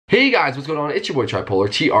Hey guys, what's going on? It's your boy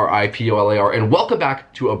Tripolar, T-R-I-P-O-L-A-R, and welcome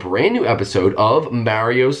back to a brand new episode of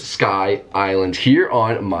Mario's Sky Island here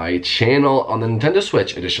on my channel on the Nintendo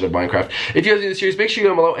Switch edition of Minecraft. If you guys do the series, make sure you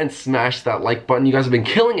go down below and smash that like button. You guys have been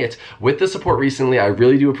killing it with the support recently. I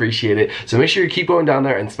really do appreciate it. So make sure you keep going down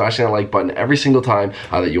there and smashing that like button every single time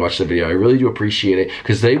that you watch the video. I really do appreciate it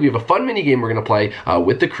because today we have a fun mini game we're going to play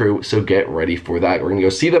with the crew, so get ready for that. We're going to go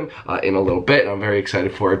see them in a little bit, and I'm very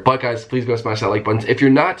excited for it. But guys, please go smash that like button. If you're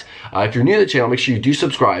not, if you're new to the channel, make sure you do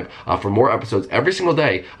subscribe for more episodes every single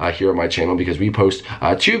day here on my channel, because we post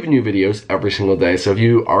 2 new videos every single day. So if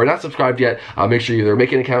you are not subscribed yet, make sure you either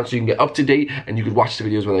make an account so you can get up to date and you can watch the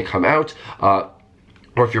videos when they come out.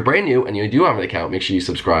 Or if you're brand new and you do have an account, make sure you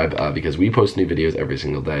subscribe because we post new videos every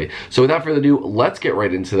single day. So without further ado, let's get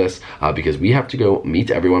right into this because we have to go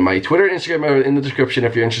meet everyone. My Twitter and Instagram are in the description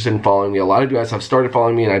if you're interested in following me. A lot of you guys have started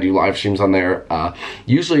following me, and I do live streams on there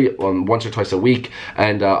usually once or twice a week.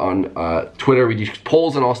 And on Twitter, we do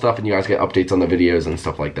polls and all stuff, and you guys get updates on the videos and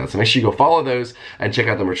stuff like that. So make sure you go follow those and check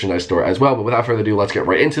out the merchandise store as well. But without further ado, let's get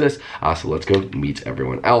right into this. So let's go meet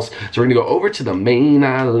everyone else. So we're gonna go over to the main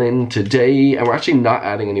island today, and we're actually not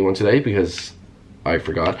adding anyone today because I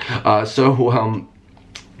forgot.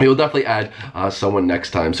 We'll definitely add someone next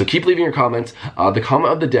time. So keep leaving your comments. The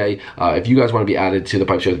comment of the day, if you guys want to be added to the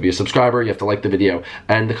Pipe Show to be a subscriber, you have to like the video.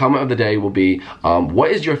 And the comment of the day will be, what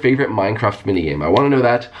is your favorite Minecraft minigame? I want to know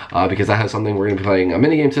that because I have something. We're going to be playing a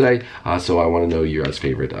minigame today. So I want to know your guys'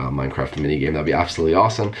 favorite Minecraft minigame. That'd be absolutely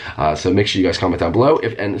awesome. So make sure you guys comment down below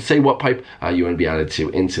and say what pipe you want to be added to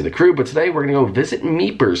into the crew. But today we're going to go visit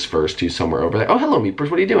Meepers first, who's somewhere over there. Oh, hello Meepers,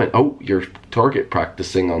 what are you doing? Oh, you're target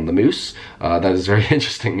practicing on the moose. That is very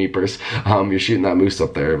interesting, Meepers. You're shooting that moose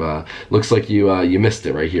up there. Looks like you missed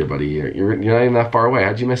it right here, buddy. You're not even that far away.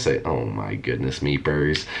 How'd you miss it? Oh my goodness,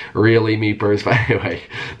 Meepers. Really, Meepers? But anyway,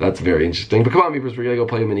 that's very interesting. But come on, Meepers, we're gonna go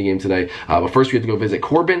play a mini game today. But first we have to go visit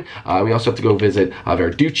Corbin. We also have to go visit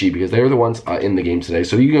Verducci because they're the ones in the game today.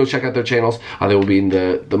 So you can go check out their channels. They will be in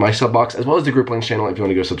the My Sub box, as well as the Group Links channel if you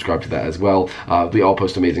want to go subscribe to that as well. We all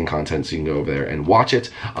post amazing content, so you can go over there and watch it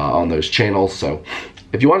on those channels. So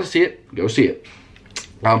if you want to see it, go see it.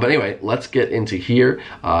 But anyway, let's get into here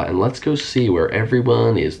and let's go see where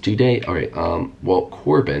everyone is today. All right, well,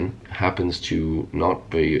 Corbin happens to not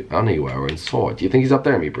be anywhere inside. Do you think he's up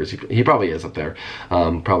there, Meepers? He probably is up there,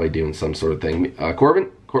 probably doing some sort of thing.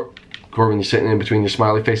 Corbin, you're sitting in between your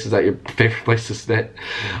smiley faces. Is that your favorite place to sit?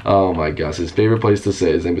 Oh my gosh, his favorite place to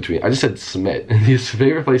sit is in between. I just said Smith. His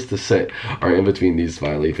favorite place to sit are in between these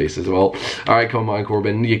smiley faces. Well, all right, come on,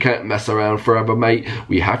 Corbin. You can't mess around forever, mate.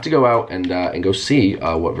 We have to go out and go see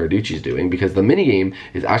what Verducci's doing, because the mini game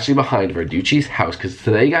is actually behind Verducci's house. Because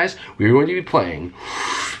today, guys, we're going to be playing.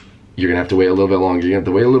 You're gonna have to wait a little bit longer. You're gonna have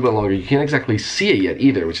to wait a little bit longer. You can't exactly see it yet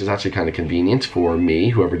either, which is actually kind of convenient for me,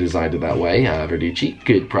 whoever designed it that way. Verducci,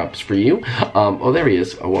 good props for you. Oh, there he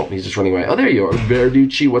is. Oh, well, he's just running away. Oh, there you are,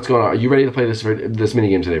 Verducci. What's going on? Are you ready to play this mini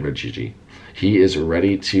game today, Verducci? He is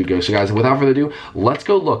ready to go. So guys, without further ado, let's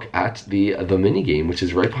go look at the mini game, which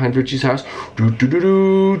is right behind Verducci's house.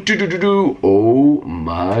 Oh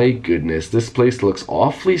my goodness, this place looks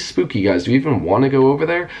awfully spooky, guys. Do you even want to go over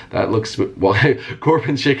there? That looks well.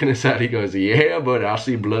 Corbin's shaking his head. He goes, "Yeah, but I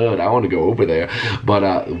see blood. I want to go over there."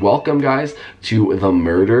 But welcome, guys, to the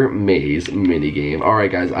Murder Maze mini game. All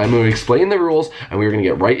right, guys, I'm going to explain the rules, and we're going to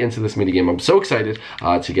get right into this mini game. I'm so excited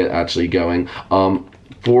to get actually going.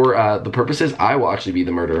 For the purposes, I will actually be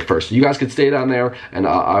the murderer first. You guys could stay down there, and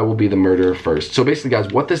I will be the murderer first. So basically,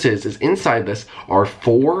 guys, what this is inside this are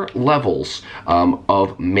 4 levels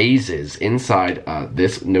of mazes inside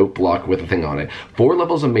this note block with a thing on it. 4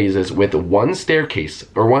 levels of mazes with 1 staircase,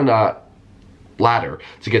 or 1 ladder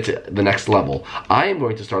to get to the next level. I am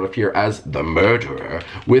going to start off here as the murderer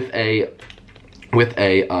with a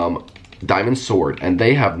diamond sword, and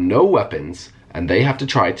they have no weapons, and they have to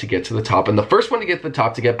try to get to the top. And the first one to get to the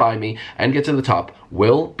top, to get by me and get to the top,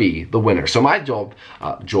 will be the winner. So my job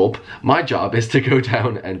is to go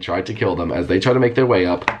down and try to kill them as they try to make their way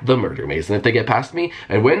up the murder maze. And if they get past me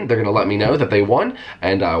and win, they're gonna let me know that they won,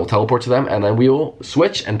 and I will teleport to them, and then we will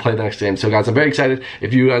switch and play the next game. So guys, I'm very excited.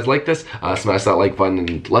 If you guys like this, smash that like button,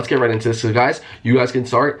 and let's get right into this. So guys, you guys can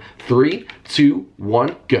start. 3, 2,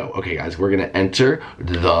 1, go. Okay guys, we're gonna enter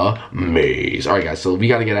the maze. All right guys, so we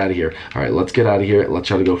gotta get out of here. All right, let's get out of here. Let's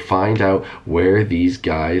try to go find out where these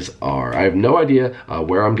guys are. I have no idea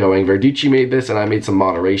where I'm going. Verducci made this, and I made some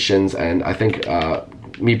moderations, and I think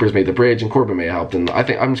Meepers made the bridge, and Corbin may have helped. And I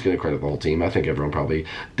think I'm just gonna credit the whole team. I think everyone probably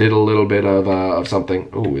did a little bit of something.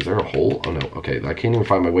 Oh, is there a hole? Oh no. Okay, I can't even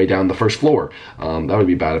find my way down the first floor. That would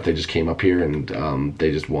be bad if they just came up here and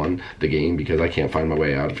they just won the game because I can't find my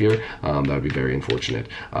way out of here. That would be very unfortunate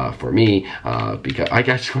for me because I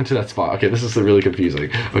just went to that spot. Okay, this is really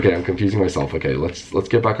confusing. Okay, I'm confusing myself. Okay, let's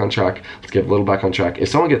get back on track. Let's get a little back on track. If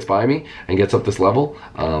someone gets by me and gets up this level,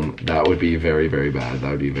 that would be very, very bad.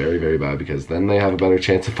 That would be very, very bad because then they have a better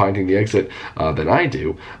chance of finding the exit than I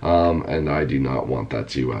do, and I do not want that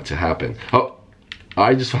to happen. Oh,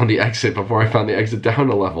 I just found the exit before I found the exit down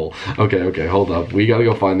a level. Okay, hold up. We gotta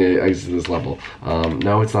go find the exit to this level.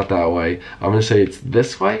 No, it's not that way. I'm gonna say it's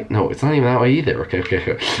this way. No, it's not even that way either.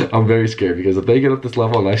 Okay. I'm very scared because if they get up this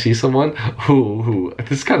level and I see someone,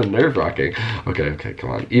 this is kind of nerve-wracking. Okay,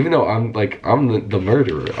 come on. Even though I'm the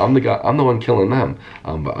murderer, I'm the guy, I'm the one killing them.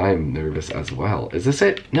 But I'm nervous as well. Is this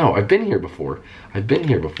it? No, I've been here before. I've been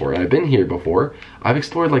here before. I've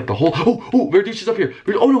explored like the whole. Oh, Verducci's up here.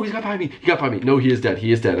 Oh no, he's got by me. No, he is dead.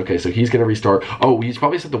 Okay, so he's gonna restart. Oh, he's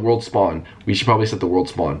probably set the world spawn. We should probably set the world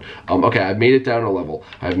spawn. Okay, I've made it down a level.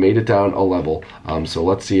 So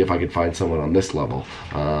let's see if I can find someone on this level.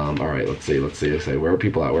 All right, let's see. Where are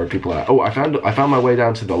people at? Oh, I found my way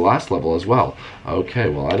down to the last level as well. Okay,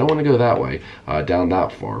 well, I don't want to go that way, down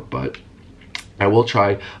that far, but I will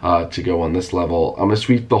try to go on this level. I'm gonna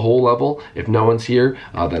sweep the whole level. If no one's here,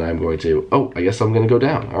 then I'm going to. Oh, I guess I'm gonna go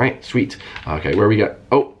down. All right, sweet. Okay, where we got?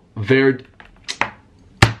 Oh, there.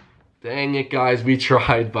 Dang it, guys, we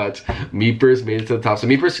tried, but Meepers made it to the top. So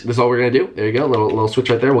Meepers, this is all we're gonna do. There you go, little switch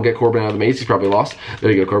right there. We'll get Corbin out of the maze. He's probably lost. There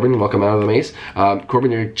you go, Corbin. Welcome out of the maze. Corbin,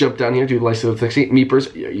 you're gonna jump down here, do the lights to the 60.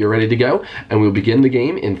 Meepers, you're ready to go, and we'll begin the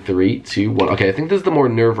game in 3, 2, 1. Okay, I think this is the more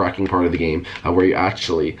nerve-wracking part of the game, where you're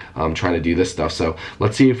actually trying to do this stuff. So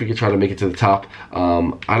let's see if we can try to make it to the top.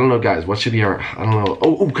 I don't know, guys. What should be our? I don't know.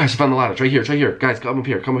 Oh, guys, I found the ladder. It's right here. Guys, come up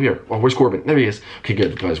here. Oh, where's Corbin? There he is. Okay,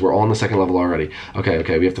 good, guys. We're all on the second level already.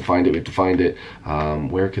 Okay. We have to find it.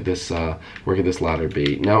 Where could this ladder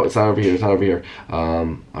be? No, it's not over here.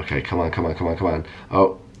 Okay, come on.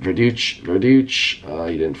 Oh, Verducci,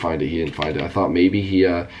 he didn't find it. I thought maybe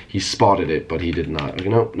he spotted it, but he did not. Okay,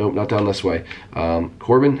 nope, not down this way.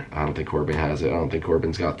 Corbin, I don't think Corbin has it. I don't think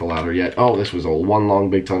Corbin's got the ladder yet. Oh, this was one long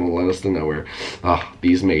big tunnel that led us to nowhere.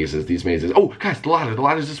 These mazes. Oh, guys, the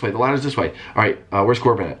ladder's this way. All right, where's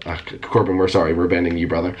Corbin at? Corbin, we're abandoning you,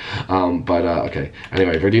 brother. Okay.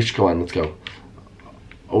 Anyway, Verducci, come on, let's go.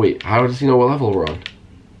 Oh wait, how does he know what level we're on?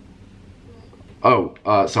 Oh,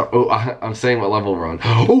 sorry. Oh, I'm saying what level we're on.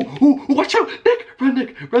 Oh, watch out, Nick! Run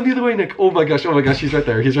the other way, Nick. Oh my gosh, he's right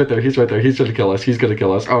there. He's gonna kill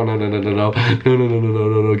us. Oh no.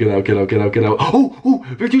 Get out. Oh,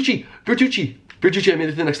 Verducci, I made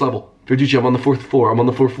it to the next level. Verducci, I'm on the fourth floor.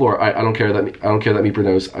 I don't care that Meeper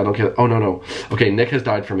knows. I don't care. Oh no. Okay, Nick has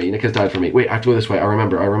died for me. Wait, I have to go this way. I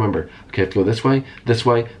remember. Okay, I have to go this way.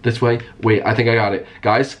 Wait, I think I got it.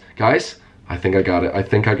 Guys, I think I got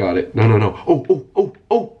it. No.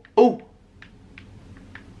 Oh.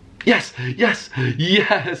 Yes.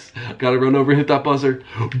 Gotta run over and hit that buzzer.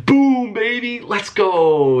 Boom, baby. Let's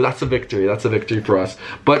go. That's a victory for us.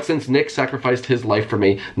 But since Nick sacrificed his life for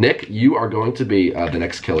me, Nick, you are going to be the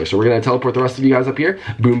next killer. So we're going to teleport the rest of you guys up here.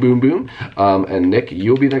 Boom. And Nick,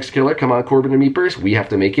 you'll be the next killer. Come on, Corbin and Meepers. We have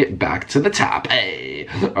to make it back to the top. Hey.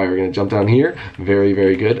 All right, we're going to jump down here. Very,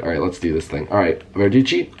 very good. All right, let's do this thing. All right,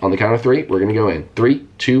 Verducci, on the count of 3, we're going to go in. 3,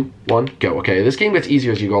 2, 1, go. Okay, this game gets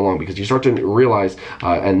easier as you go along because you start to realize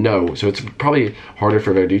and know. So it's probably harder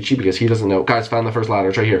for Verducci because he doesn't know. Guys, found the first ladder.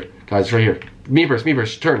 It's right here. Guys, it's right here.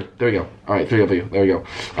 Meepers, turn. There we go. All right, 3 of you. There we go.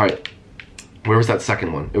 All right. Where was that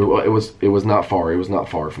second one? It was not far. It was not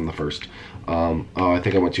far from the first. Oh, I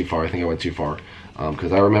think I went too far.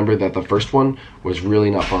 Because I remember that the first one was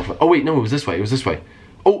really not far from. Oh wait, no, it was this way.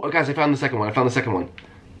 Oh, guys, I found the second one.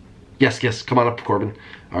 Yes, come on up, Corbin.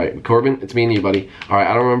 All right, Corbin, it's me and you, buddy. All right,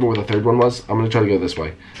 I don't remember where the third one was. I'm gonna try to go this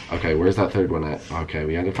way. Okay, where's that third one at? Okay,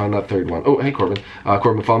 we had to find that third one. Oh, hey, Corbin.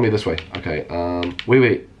 Corbin, follow me this way. Okay,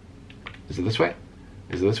 wait. Is it this way?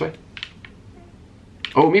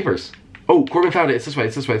 Oh, Meepers. Oh, Corbin found it. It's this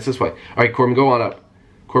way. All right, Corbin, go on up.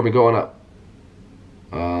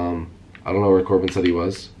 I don't know where Corbin said he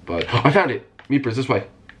was, but I found it. Meepers, this way.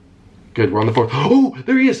 Good, we're on the 4th. Oh,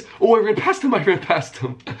 there he is. Oh, I ran past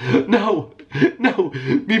him. No.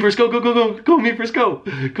 Meepers, go. Meepers,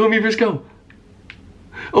 go.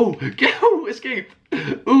 Oh, go. Escape.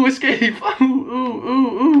 Ooh, escape.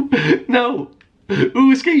 Ooh. No.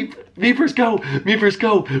 Ooh, escape. Meepers, go.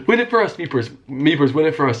 Win it for us, Meepers. Win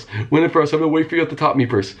it for us. I'm gonna wait for you at the top,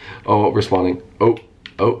 Meepers. Oh, respawning. Oh.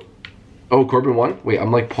 Oh, Corbin won? Wait,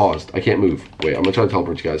 I'm like paused. I can't move. Wait, I'm gonna try to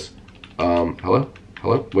teleport you guys. Hello?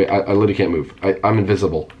 Hello? Wait, I literally can't move. I'm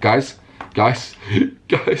invisible. Guys, the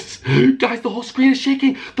whole screen is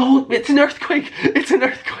shaking. It's an earthquake. It's an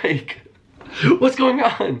earthquake. What's going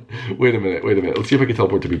on? Wait a minute. Let's see if I can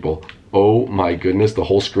teleport to people. Oh my goodness, the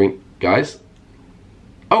whole screen. Guys.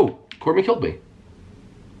 Oh, Corbin killed me.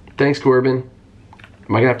 Thanks, Corbin.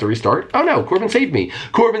 Am I gonna have to restart? Oh no, Corbin saved me.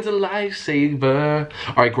 Corbin's a lifesaver.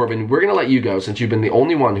 All right, Corbin, we're gonna let you go since you've been the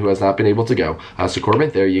only one who has not been able to go. So Corbin,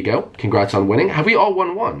 there you go. Congrats on winning. Have we all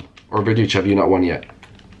won one? Or Verduch, have you not won yet?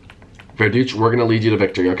 Verduch, we're gonna lead you to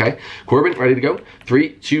victory, okay? Corbin, ready to go? 3,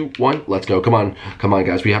 2, 1, let's go. Come on,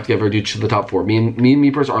 guys. We have to get Verduch to the top 4. Me and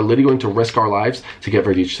Meepers are literally going to risk our lives to get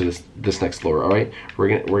Verduch to this next floor. All right, we're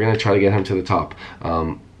gonna try to get him to the top.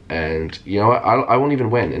 And you know what? I won't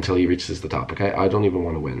even win until he reaches the top, okay? I don't even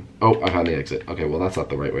want to win. Oh, I found the exit. Okay, well, that's not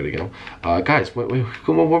the right way to go. Guys, what are we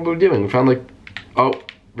doing? We found like... Oh,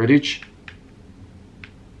 Verduch?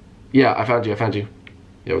 Yeah, I found you.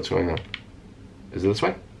 Yeah, what's going on? Is it this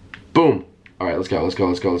way? Boom! Alright, let's go.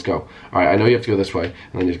 Alright, I know you have to go this way. And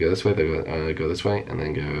then you have to go this way, then go this way, and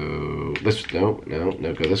then go... This... No,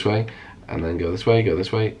 go this way. And then go this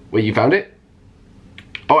way. Wait, you found it?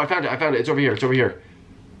 Oh, I found it. It's over here.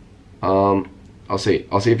 I'll see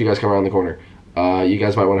if you guys come around the corner. You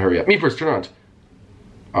guys might want to hurry up. Meepers, turn around.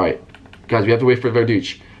 Alright. Guys, we have to wait for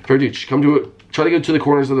Verduch. Verduch, come to it. Try to go to the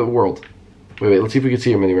corners of the world. Wait, let's see if we can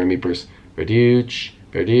see him anywhere, Meepers. Verduch,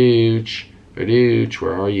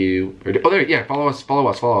 where are you? Oh, there, yeah, follow us.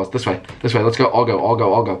 This way. Let's go. I'll go.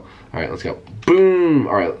 Alright, let's go. Boom!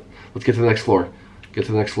 Alright, let's get to the next floor. Let's get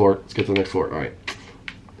to the next floor. Alright.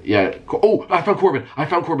 Yeah. Oh, I found Corbin. I'm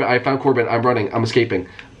running. I'm escaping.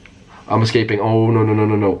 Oh,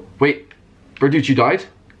 no. Wait, Verduch, you died?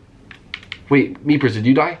 Wait, Meepers, did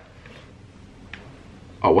you die?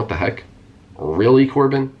 Oh, what the heck? Really,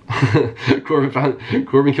 Corbin?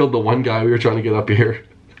 Corbin killed the one guy we were trying to get up here.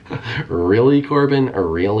 Really, Corbin?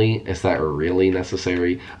 Really? Is that really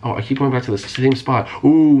necessary? Oh, I keep going back to the same spot.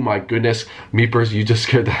 Ooh, my goodness. Meepers, you just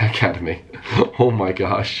scared the heck out of me. Oh my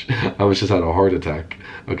gosh. I almost just had a heart attack.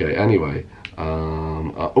 Okay, anyway.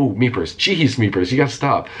 Oh, Meepers. Jeez, Meepers, you gotta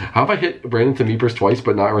stop. How have I ran into Meepers twice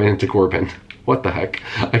but not ran into Corbin? What the heck?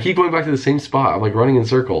 I keep going back to the same spot. I'm like running in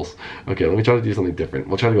circles. Okay, let me try to do something different.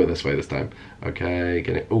 We'll try to go this way this time. Okay,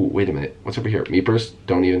 get it. Oh, wait a minute. What's over here? Meepers?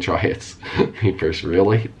 Don't even try it. Meepers,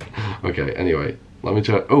 really? Okay, anyway. Let me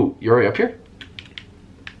try. Oh, you're already up here?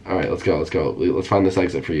 Alright, let's go. Let's find this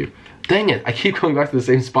exit for you. Dang it! I keep going back to the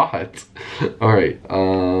same spot. Alright,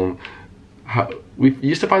 we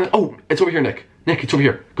used to find... Oh, it's over here, Nick. Nick, it's over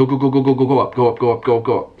here. Go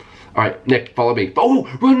up. Alright, Nick, follow me. Oh,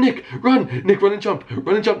 run, Nick, run. Nick, run and jump,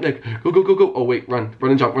 Nick. Go. Oh, wait, run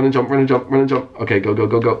and jump. Okay,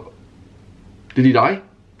 go. Did he die?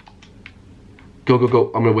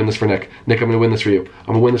 Go. I'm gonna win this for Nick. Nick, I'm gonna win this for you. I'm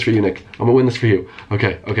gonna win this for you, Nick. I'm gonna win this for you.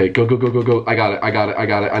 Okay, go. I got it. I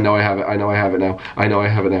know I have it now.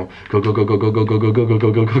 Go.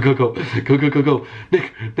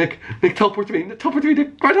 Nick, teleport to me, Nick.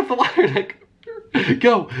 Right off the ladder, Nick.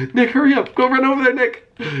 Go, Nick, hurry up. Go run over there, Nick.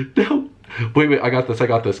 No. Wait, I got this.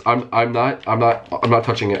 I'm not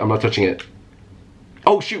touching it.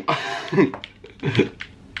 Oh, shoot.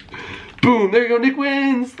 Boom, there you go, Nick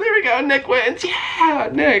wins. There we go, Nick wins. Yeah,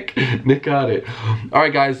 Nick got it. All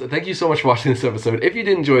right, guys, thank you so much for watching this episode. If you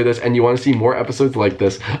did enjoy this and you want to see more episodes like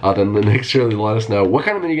this, then next surely let us know what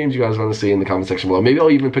kind of mini games you guys want to see in the comment section below. Maybe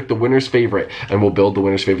I'll even pick the winner's favorite and we'll build the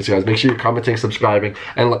winner's favorite. So guys, make sure you're commenting, subscribing,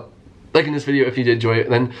 and liking this video if you did enjoy it.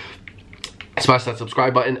 And then smash that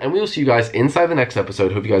subscribe button, and we will see you guys inside the next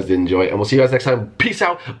episode. Hope you guys did enjoy it, and we'll see you guys next time. Peace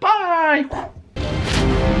out. Bye.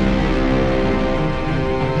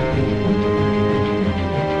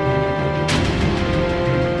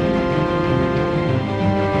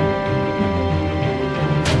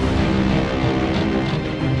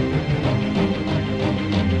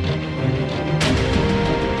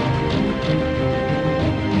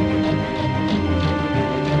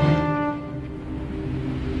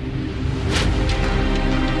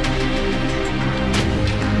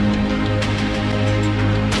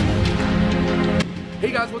 Hey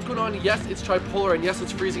guys, what's going on? Yes, it's Tripolar, and yes,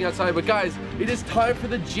 it's freezing outside, but guys, it is time for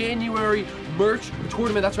the January merch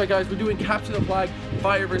tournament. That's right, guys, we're doing Capture the Flag,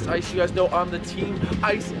 Fire vs. Ice. You guys know I'm the Team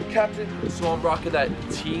Ice captain, so I'm rocking that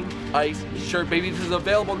Team Ice shirt, baby. This is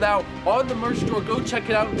available now on the merch store. Go check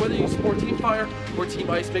it out, whether you support Team Fire or Team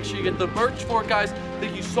Ice. Make sure you get the merch for it, guys.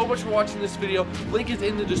 Thank you so much for watching this video. Link is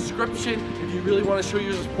in the description if you really want to show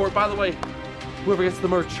your support. By the way, whoever gets the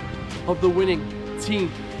merch of the winning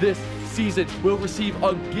team this season will receive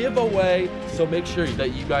a giveaway. So make sure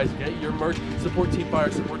that you guys get your merch. Support Team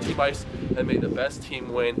Fire, support Team Ice, and may the best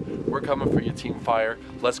team win. We're coming for you, Team Fire.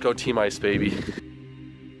 Let's go Team Ice, baby.